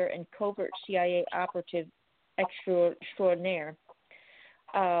trafficker, and covert CIA operative extraordinaire.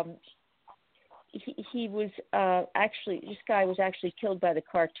 He was this guy was actually killed by the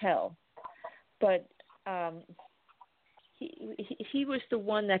cartel, but he was the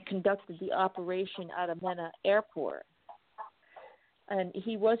one that conducted the operation out of Mena Airport, and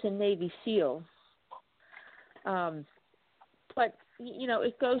he was a Navy SEAL. But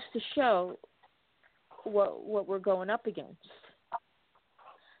it goes to show what we're going up against,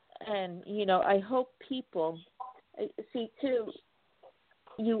 and I hope people see too.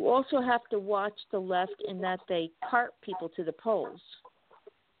 You also have to watch the left in that they cart people to the polls,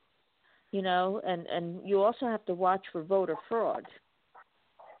 and you also have to watch for voter fraud.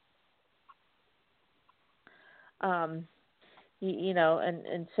 And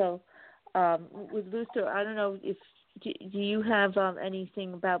so with Luther, I don't know if do you have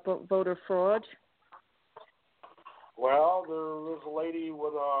anything about voter fraud? Well, there was a lady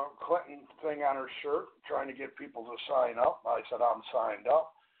with a Clinton thing on her shirt trying to get people to sign up. I said, I'm signed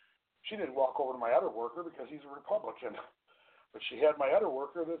up. She didn't walk over to my other worker because he's a Republican. But she had my other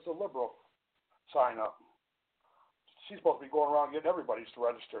worker that's a liberal sign up. She's supposed to be going around getting everybody to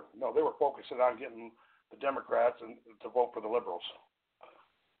register. No, they were focusing on getting the Democrats and to vote for the liberals.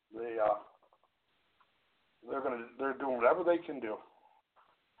 They're doing whatever they can do.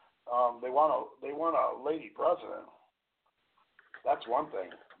 They want a lady president. That's one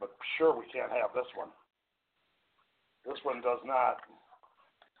thing, but sure we can't have this one. This one does not.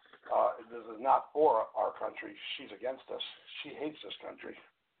 This is not for our country. She's against us. She hates this country.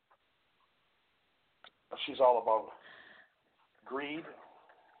 She's all about greed,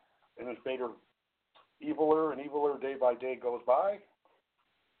 and it's made her eviler and eviler day by day goes by.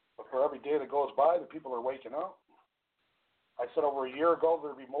 But for every day that goes by, the people are waking up. I said over a year ago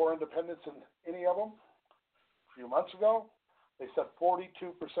there would be more independents than any of them. A few months ago, they said 42%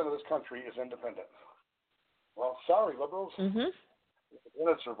 of this country is independent. Well, sorry, liberals. Mm-hmm. The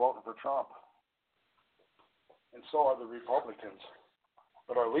independents are voting for Trump. And so are the Republicans.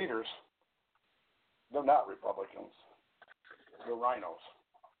 But our leaders, they're not Republicans. They're rhinos.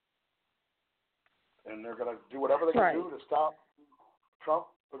 And they're going to do whatever they can do to stop Trump.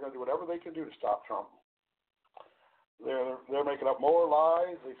 They're going to do whatever they can do to stop Trump. They're making up more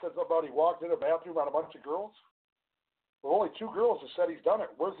lies. They said somebody walked in a bathroom on a bunch of girls. Well, only 2 girls have said he's done it.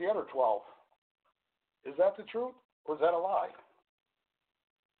 Where's the other 12? Is that the truth, or is that a lie?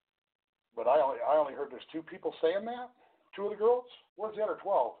 But I only heard there's 2 people saying that. 2 of the girls. Where's the other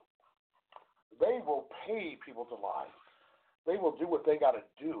 12? They will pay people to lie. They will do what they got to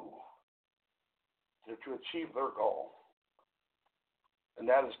do to achieve their goal, and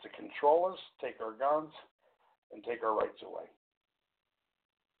that is to control us, take our guns, and take our rights away.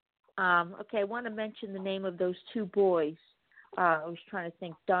 Okay, I want to mention the name of those 2 boys. I was trying to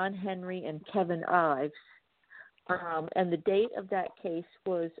think, Don Henry and Kevin Ives. And the date of that case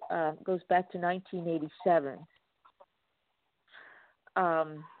goes back to 1987.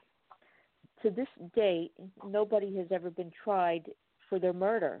 To this date, nobody has ever been tried for their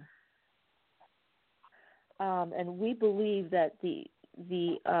murder. And we believe that the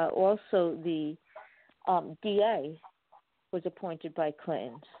DA was appointed by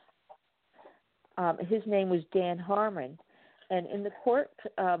Clinton. His name was Dan Harmon, and in the court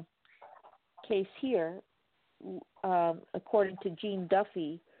case here, according to Gene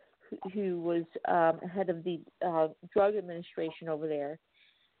Duffy, who was head of the drug administration over there,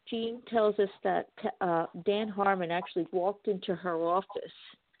 Gene tells us that Dan Harmon actually walked into her office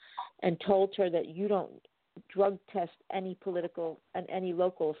and told her that you don't drug test any political and any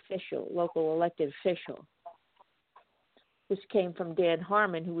local elected official. This came from Dan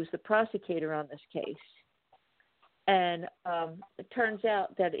Harmon, who was the prosecutor on this case. And it turns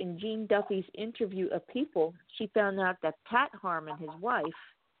out that in Gene Duffy's interview of people, she found out that Pat Harmon, his wife,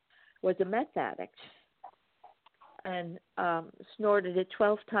 was a meth addict and snorted it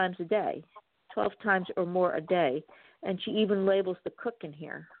 12 times a day, 12 times or more a day. And she even labels the cook in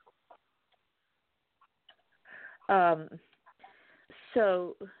here.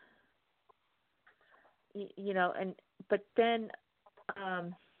 So, you know, but then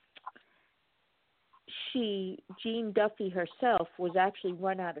Gene Duffy herself was actually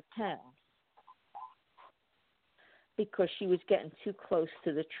run out of town because she was getting too close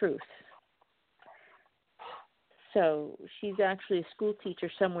to the truth. So she's actually a school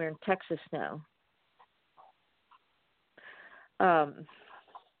teacher somewhere in Texas now.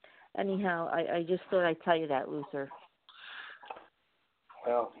 Anyhow, I just thought I'd tell you that, Luther.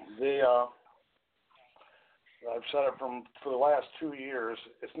 Well, I've said it for the last 2 years.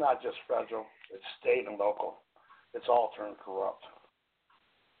 It's not just federal; it's state and local. It's all turned corrupt.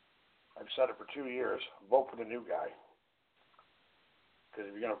 I've said it for 2 years. Vote for the new guy, because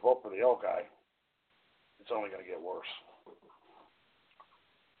if you're going to vote for the old guy, it's only going to get worse.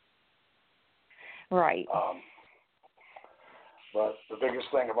 Right. But the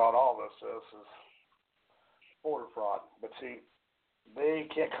biggest thing about all this is voter fraud. But see, they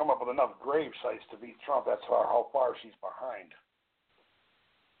can't come up with enough grave sites to beat Trump. That's how far she's behind.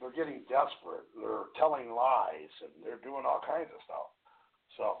 They're getting desperate. They're telling lies, and they're doing all kinds of stuff.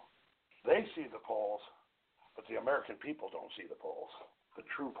 So they see the polls, but the American people don't see the polls, the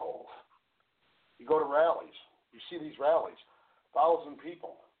true polls. You go to rallies. You see these rallies, 1,000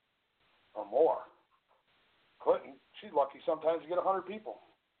 people or more. Clinton, she's lucky sometimes to get 100 people.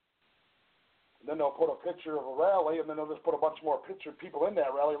 And then they'll put a picture of a rally, and then they'll just put a bunch more people in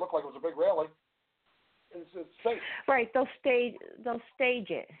that rally. It looked like it was a big rally. It's fake. Right. They'll stage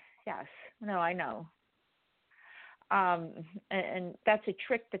it. Yes. No, I know. And that's a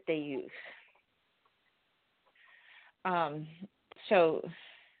trick that they use. So,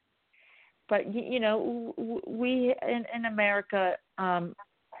 but we in America,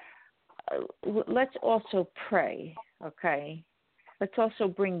 let's also pray. Okay. Let's also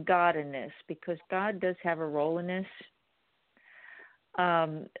bring God in this, because God does have a role in this.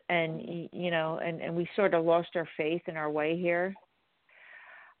 And we sort of lost our faith in our way here.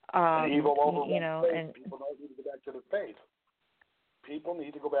 Evil over and people need to go back to their faith. People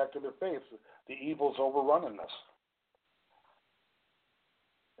need to go back to their faith. The evil's overrunning us,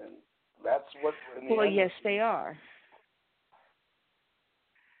 and that's what. Well, yes, they are.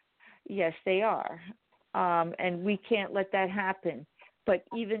 Yes, they are, and we can't let that happen. But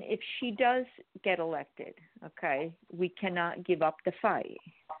even if she does get elected, okay, we cannot give up the fight.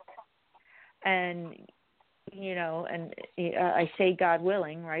 And I say God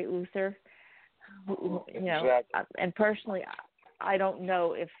willing, right, Luther? Exactly. And personally, I don't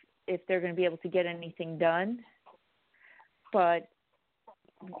know if they're going to be able to get anything done. But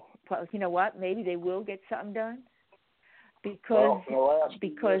you know what? Maybe they will get something done because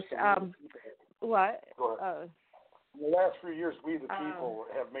what? In the last few years, we the people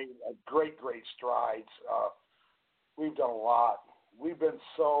have made great strides. We've done a lot. We've been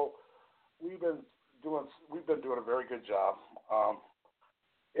doing a very good job.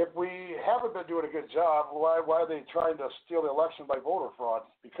 If we haven't been doing a good job, why are they trying to steal the election by voter fraud?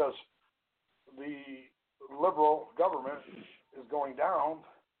 Because the liberal government is going down,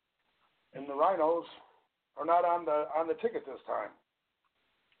 and the rhinos are not on the ticket this time.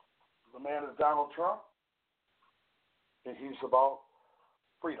 The man is Donald Trump, and he's about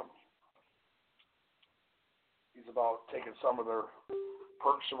freedom. He's about taking some of their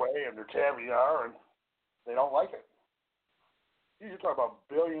perks away and their caviar, and they don't like it. You're talking about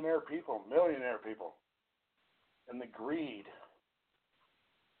billionaire people, millionaire people, and the greed.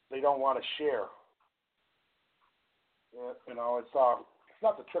 They don't want to share. It's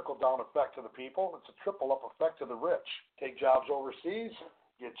not the trickle-down effect to the people. It's a triple-up effect to the rich. Take jobs overseas,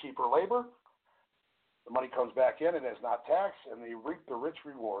 get cheaper labor. The money comes back in and is not taxed, and they reap the rich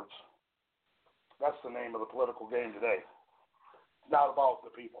rewards. That's the name of the political game today. It's not about the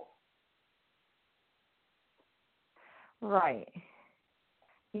people. Right.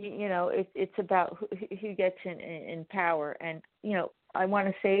 It's about who gets in power. And, I want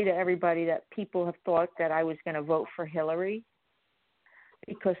to say to everybody that people have thought that I was going to vote for Hillary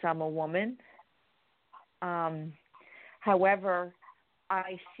because I'm a woman. However,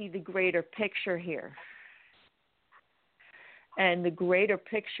 I see the greater picture here. And the greater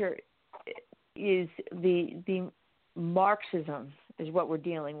picture is the Marxism is what we're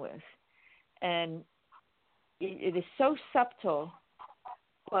dealing with. And it is so subtle,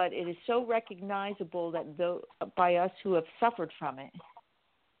 but it is so recognizable that by us who have suffered from it,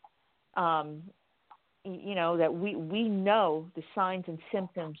 that we know the signs and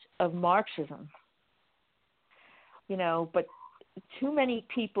symptoms of Marxism. But too many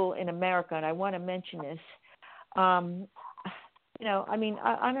people in America, and I want to mention this, I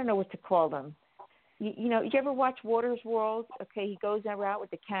don't know what to call them. You ever watch Water's World? Okay, he goes around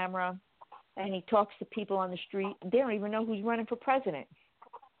with the camera, and he talks to people on the street. They don't even know who's running for president.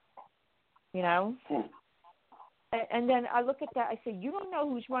 And then I look at that. I say, you don't know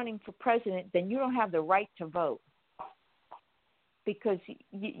who's running for president, then you don't have the right to vote, because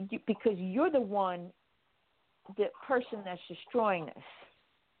you're the person that's destroying this.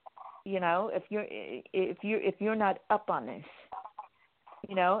 If you're not up on this,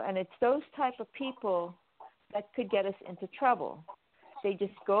 and it's those type of people that could get us into trouble. They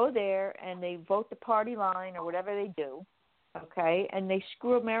just go there and they vote the party line or whatever they do, okay, and they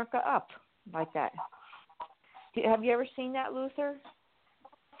screw America up like that. Have you ever seen that, Luther?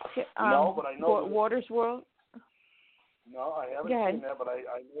 No, but I know Water's World. No, I haven't seen that, but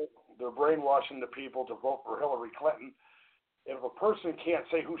I know they're brainwashing the people to vote for Hillary Clinton. If a person can't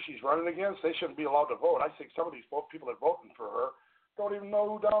say who she's running against, they shouldn't be allowed to vote. I think some of these people that are voting for her don't even know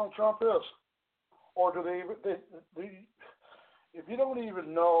who Donald Trump is, or do they? If you don't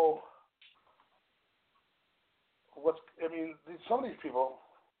even know some of these people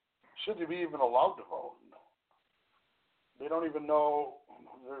shouldn't be even allowed to vote. They don't even know.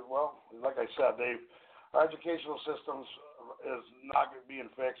 Well, like I said, our educational systems is not being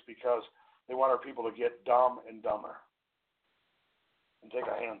fixed because they want our people to get dumb and dumber and take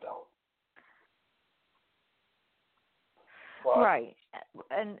a handout. But, right,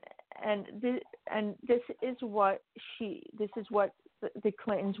 and this is what the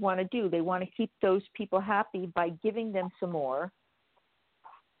Clintons want to do. They want to keep those people happy by giving them some more.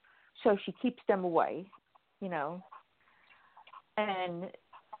 So she keeps them away, and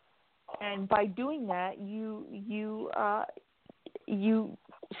by doing that, you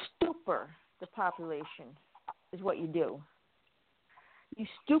stupor the population is what you do. You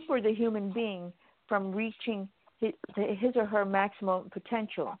stupor the human being from reaching his or her maximum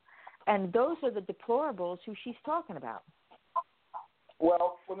potential, and those are the deplorables who she's talking about.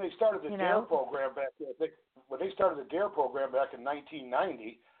 Well, when they started the DARE program back, when they started the DARE program back in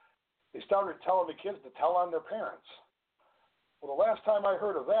 1990, they started telling the kids to tell on their parents. Well, the last time I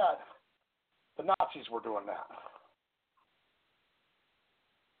heard of that, the Nazis were doing that,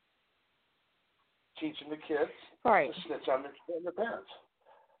 teaching the kids to snitch on their parents.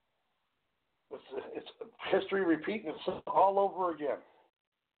 It's history repeating itself all over again.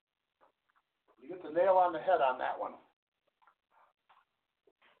 You get the nail on the head on that one.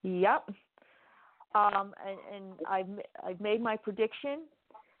 Yep. And I've made my prediction,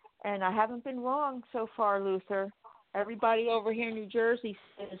 and I haven't been wrong so far, Luther. Everybody over here in New Jersey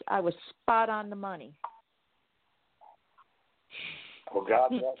says I was spot on the money. Well, God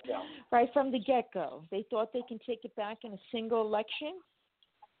bless them. Right from the get-go. They thought they can take it back in a single election.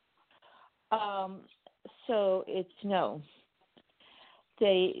 So it's no.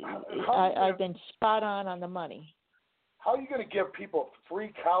 I've been spot on the money. How are you going to give people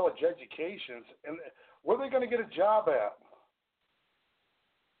free college educations, and where are they going to get a job at?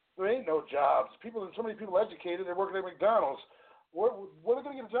 There ain't no jobs. So many people educated, they're working at McDonald's. Where are they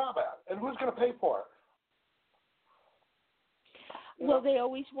going to get a job at? And who's going to pay for it? Well, they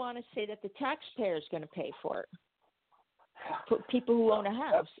always want to say that the taxpayer is going to pay for it. For people who own a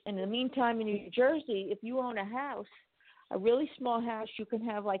house. And in the meantime, in New Jersey, if you own a house, a really small house, you can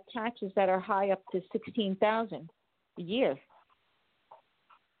have like taxes that are high up to $16,000 a year.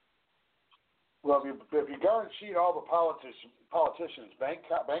 Well, if you guarantee all the politicians'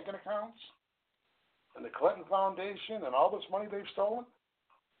 banking accounts and the Clinton Foundation and all this money they've stolen,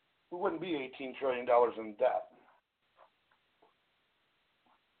 we wouldn't be $18 trillion in debt.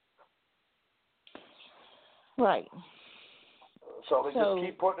 Right. So they just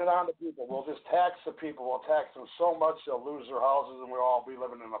keep putting it on the people. We'll just tax the people. We'll tax them so much they'll lose their houses and we'll all be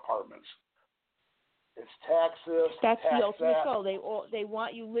living in apartments. It's taxes. That's the ultimate goal. They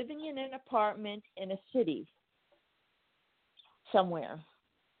want you living in an apartment in a city somewhere.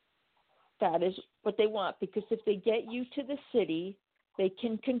 That is what they want, because if they get you to the city, they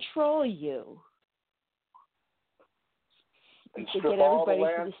can control you. And they get everybody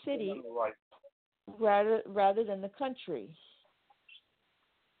to the city rather than the country.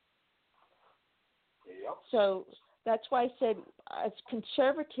 Yep. So that's why I said, as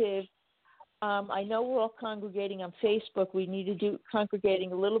conservative, I know we're all congregating on Facebook. We need to do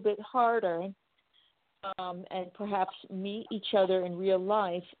congregating a little bit harder, and perhaps meet each other in real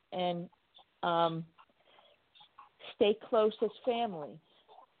life and stay close as family,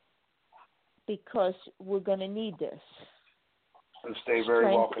 because we're going to need this. And stay very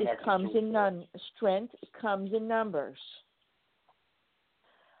well connected. Strength comes in numbers.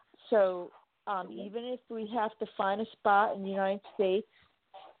 So even if we have to find a spot in the United States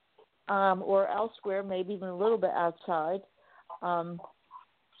or elsewhere, maybe even a little bit outside,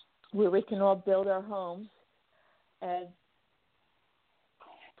 where we can all build our homes and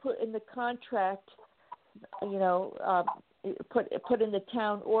put in the contract, put in the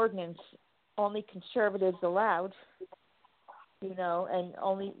town ordinance, only conservatives allowed, and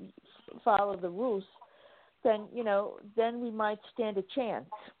only follow the rules, then we might stand a chance.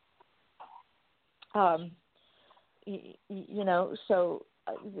 So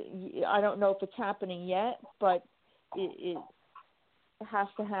I don't know if it's happening yet, but it has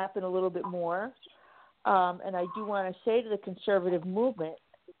to happen a little bit more. And I do want to say to the conservative movement,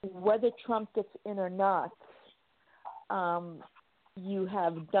 whether Trump gets in or not, you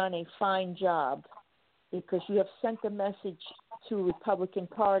have done a fine job, because you have sent a message to the Republican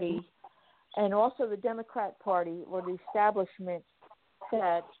Party and also the Democrat Party or the establishment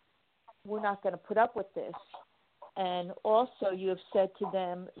that we're not going to put up with this. And also, you have said to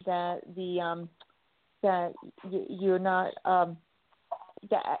them that you're not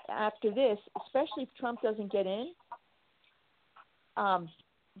that after this, especially if Trump doesn't get in,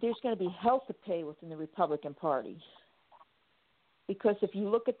 there's going to be hell to pay within the Republican Party. Because if you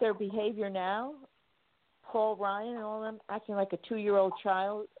look at their behavior now, Paul Ryan and all of them acting like a 2-year-old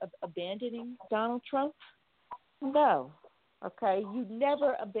child, abandoning Donald Trump. No, okay, you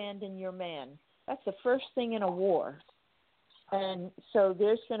never abandon your man. That's the first thing in a war. And so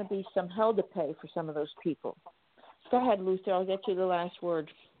there's going to be some hell to pay for some of those people. Go ahead, Luther. I'll get you the last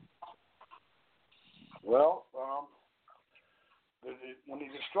word. Well, when you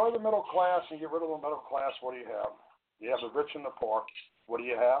destroy the middle class and get rid of the middle class, what do you have? You have the rich and the poor. What do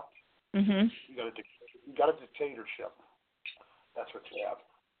you have? Mm-hmm. You got a dictatorship. That's what you have.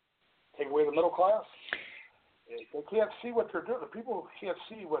 Take away the middle class. They can't see what they're doing. The people can't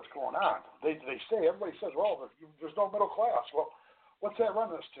see what's going on. They say, everybody says, well, there's no middle class. Well, what's that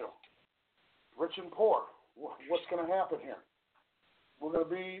run us to? Rich and poor. What's going to happen here? We're going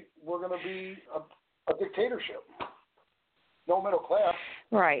to be a dictatorship. No middle class.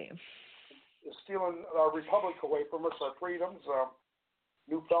 Right. It's stealing our republic away from us, our freedoms,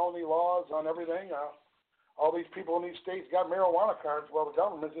 new felony laws on everything. All these people in these states got marijuana cards. Well, the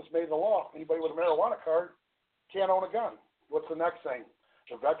government just made the law. Anybody with a marijuana card can't own a gun. What's the next thing?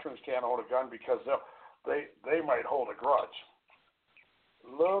 The veterans can't own a gun because they might hold a grudge.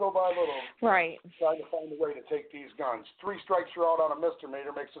 Little by little, right, trying to find a way to take these guns. 3 strikes you're out on a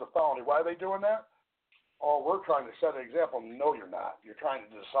misdemeanor makes it a felony. Why are they doing that? Oh, we're trying to set an example. No, you're not. You're trying to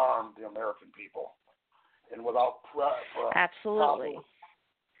disarm the American people. And without absolutely.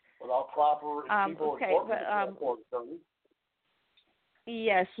 Without proper people okay, but,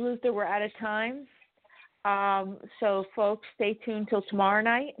 yes, Luther, we're out of time. So, folks, stay tuned till tomorrow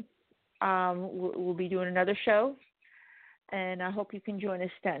night. We'll be doing another show, and I hope you can join us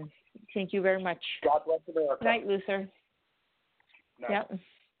then. Thank you very much. God bless America. Good night, Luther. Night. Yep.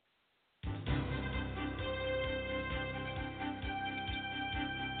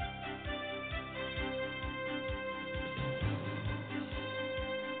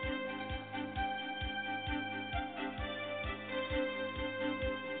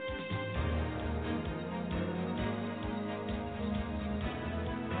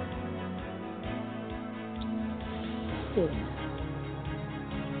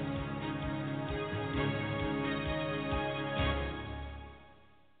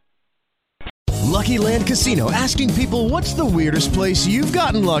 Lucky Land Casino, asking people, what's the weirdest place you've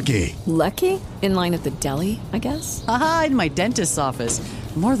gotten lucky? Lucky? In line at the deli, I guess? Aha, in my dentist's office.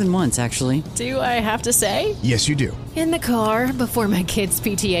 More than once, actually. Do I have to say? Yes, you do. In the car before my kids'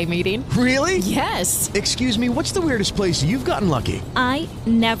 PTA meeting. Really? Yes. Excuse me, what's the weirdest place you've gotten lucky? I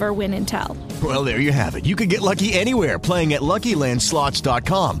never win and tell. Well, there you have it. You can get lucky anywhere, playing at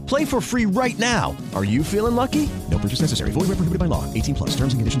LuckyLandSlots.com. Play for free right now. Are you feeling lucky? No purchase necessary. Void where prohibited by law. 18+.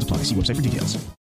 Terms and conditions apply. See website for details.